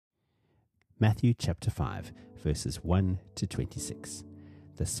Matthew chapter 5, verses 1 to 26,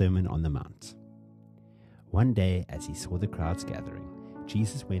 the Sermon on the Mount. One day, as he saw the crowds gathering,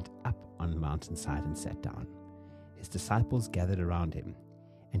 Jesus went up on the mountainside and sat down. His disciples gathered around him,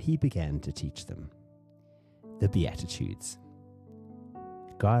 and he began to teach them. The Beatitudes.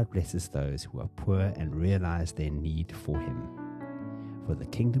 God blesses those who are poor and realize their need for him, for the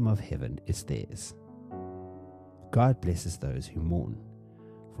kingdom of heaven is theirs. God blesses those who mourn,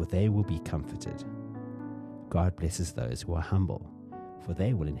 for they will be comforted. God blesses those who are humble, for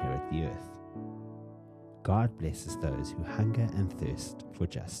they will inherit the earth. God blesses those who hunger and thirst for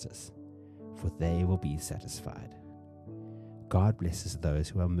justice, for they will be satisfied. God blesses those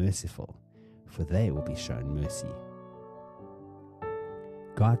who are merciful, for they will be shown mercy.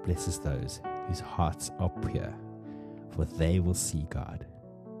 God blesses those whose hearts are pure, for they will see God.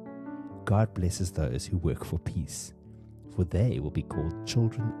 God blesses those who work for peace, for they will be called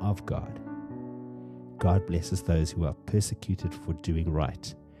children of God. God blesses those who are persecuted for doing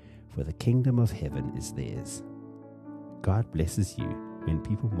right, for the kingdom of heaven is theirs. God blesses you when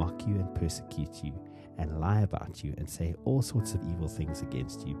people mock you and persecute you and lie about you and say all sorts of evil things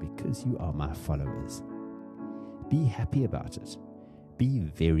against you because you are my followers. Be happy about it. Be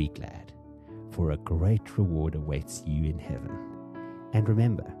very glad, for a great reward awaits you in heaven. And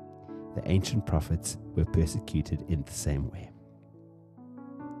remember, the ancient prophets were persecuted in the same way.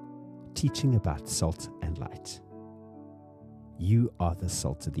 Teaching about salt and light. You are the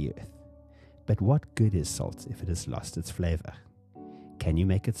salt of the earth. But what good is salt if it has lost its flavor? Can you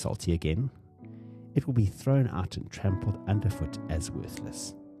make it salty again? It will be thrown out and trampled underfoot as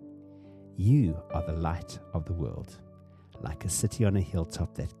worthless. You are the light of the world, like a city on a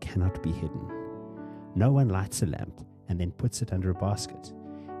hilltop that cannot be hidden. No one lights a lamp and then puts it under a basket.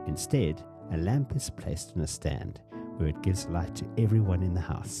 Instead, a lamp is placed on a stand where it gives light to everyone in the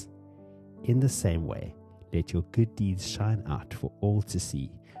house. In the same way, let your good deeds shine out for all to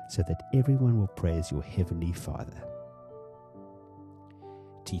see, so that everyone will praise your heavenly Father.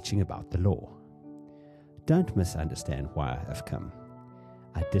 Teaching about the law. Don't misunderstand why I have come.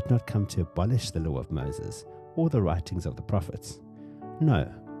 I did not come to abolish the law of Moses or the writings of the prophets. No,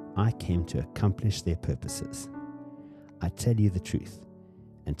 I came to accomplish their purposes. I tell you the truth.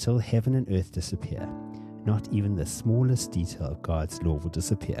 Until heaven and earth disappear, not even the smallest detail of God's law will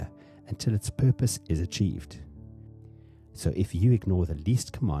disappear until its purpose is achieved. So if you ignore the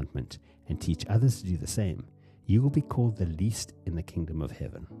least commandment and teach others to do the same, you will be called the least in the kingdom of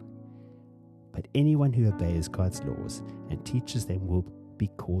heaven. But anyone who obeys God's laws and teaches them will be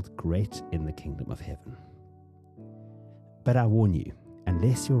called great in the kingdom of heaven. But I warn you,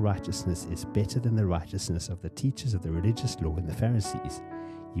 unless your righteousness is better than the righteousness of the teachers of the religious law and the Pharisees,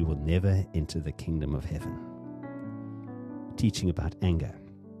 you will never enter the kingdom of heaven. Teaching about anger.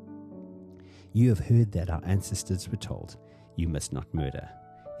 You have heard that our ancestors were told, you must not murder.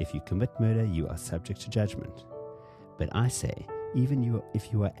 If you commit murder, you are subject to judgment. But I say, even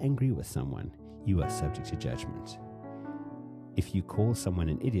if you are angry with someone, you are subject to judgment. If you call someone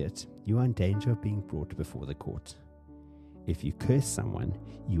an idiot, you are in danger of being brought before the court. If you curse someone,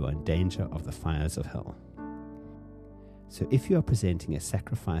 you are in danger of the fires of hell. So if you are presenting a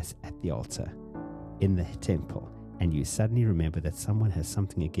sacrifice at the altar in the temple, and you suddenly remember that someone has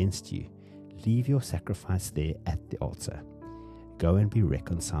something against you, leave your sacrifice there at the altar. Go and be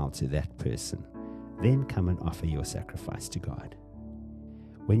reconciled to that person. Then come and offer your sacrifice to God.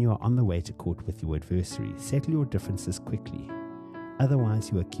 When you are on the way to court with your adversary, settle your differences quickly.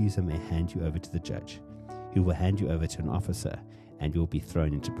 Otherwise, your accuser may hand you over to the judge, who will hand you over to an officer, and you will be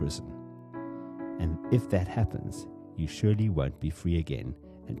thrown into prison. And if that happens, you surely won't be free again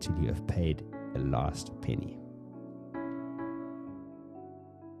until you have paid the last penny.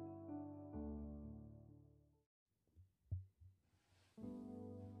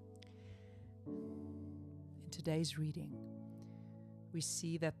 In today's reading, we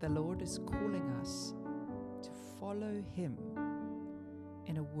see that the Lord is calling us to follow Him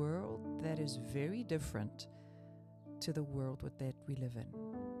in a world that is very different to the world that we live in.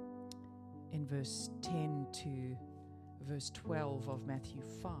 In verse 10 to verse 12 of Matthew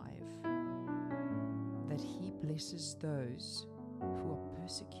 5, that He blesses those who are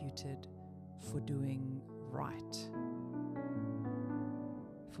persecuted for doing right,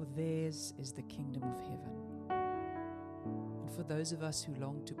 for theirs is the kingdom of heaven. And for those of us who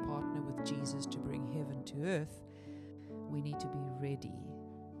long to partner with Jesus to bring heaven to earth, we need to be ready.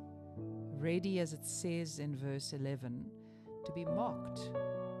 Ready, as it says in verse 11, to be mocked,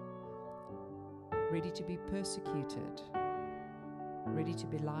 ready to be persecuted, ready to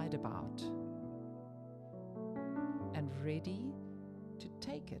be lied about, and ready to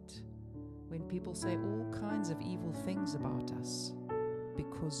take it when people say all kinds of evil things about us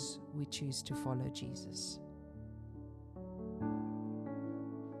because we choose to follow Jesus.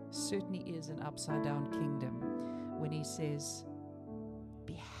 Certainly is an upside down kingdom when he says,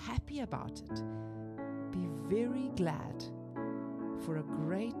 be happy about it. Be very glad, for a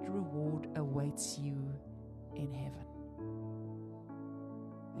great reward awaits you in heaven.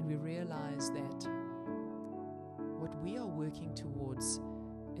 And we realize that what we are working towards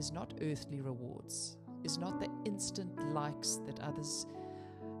is not earthly rewards, is not the instant likes that others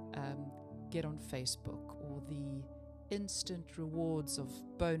get on Facebook, or the instant rewards of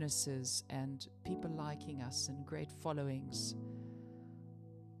bonuses and people liking us and great followings.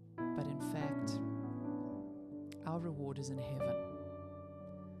 But in fact, our reward is in heaven.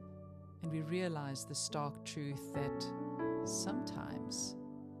 And we realize the stark truth that sometimes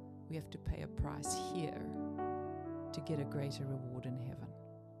we have to pay a price here to get a greater reward in heaven.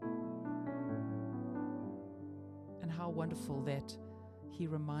 And how wonderful that he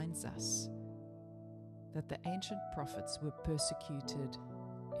reminds us that the ancient prophets were persecuted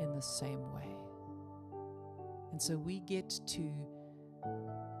in the same way. And so we get to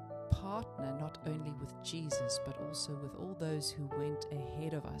partner not only with Jesus, but also with all those who went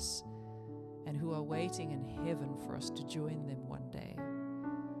ahead of us and who are waiting in heaven for us to join them one day,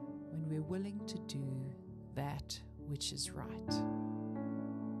 when we're willing to do that which is right.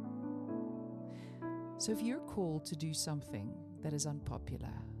 So if you're called to do something that is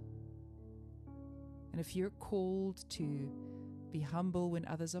unpopular, and if you're called to be humble when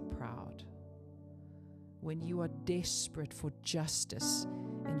others are proud, when you are desperate for justice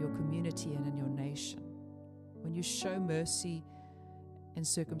in your community and in your nation, when you show mercy in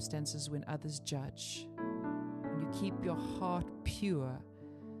circumstances when others judge, when you keep your heart pure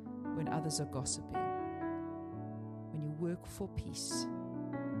when others are gossiping, when you work for peace,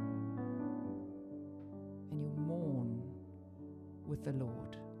 and you mourn with the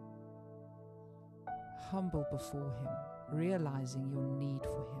Lord, humble before him, realizing your need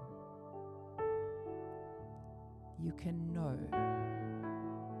for him, you can know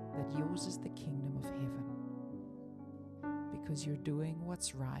that yours is the kingdom of heaven, because you're doing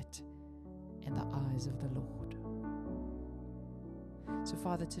what's right in the eyes of the Lord. So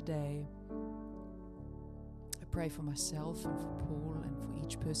Father, today I pray for myself and for Paul and for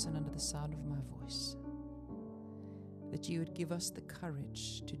each person under the sound of my voice, that you would give us the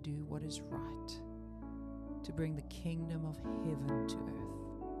courage to do what is right, to bring the kingdom of heaven to earth.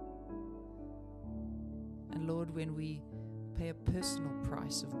 And Lord, when we pay a personal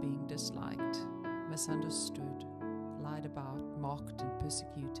price of being disliked, misunderstood, lied about, mocked and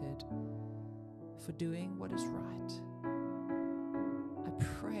persecuted for doing what is right, I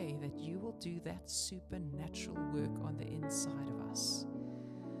pray that you will do that supernatural work on the inside of us,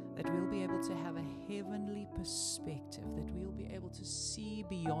 that we'll be able to have a heavenly perspective, that we'll be able to see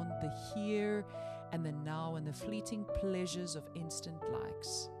beyond the here and the now and the fleeting pleasures of instant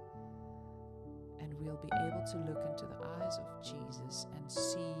likes. And we'll be able to look into the eyes of Jesus and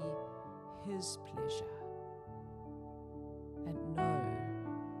see his pleasure and know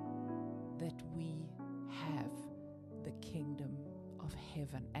that we have the kingdom of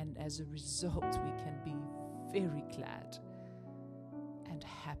heaven. And as a result, we can be very glad and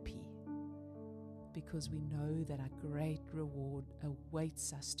happy, because we know that a great reward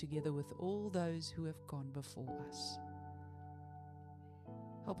awaits us together with all those who have gone before us.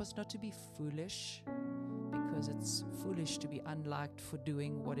 Help us not to be foolish, because it's foolish to be unliked for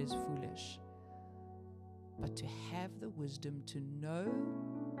doing what is foolish, but to have the wisdom to know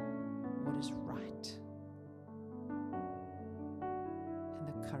what is right and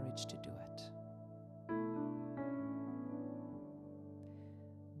the courage to do it.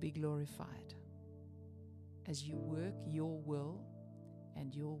 Be glorified as you work your will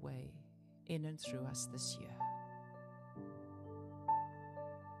and your way in and through us this year.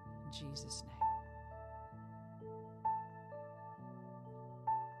 In Jesus' name.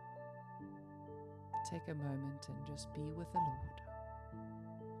 Take a moment and just be with the Lord,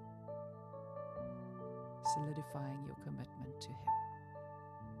 solidifying your commitment to him.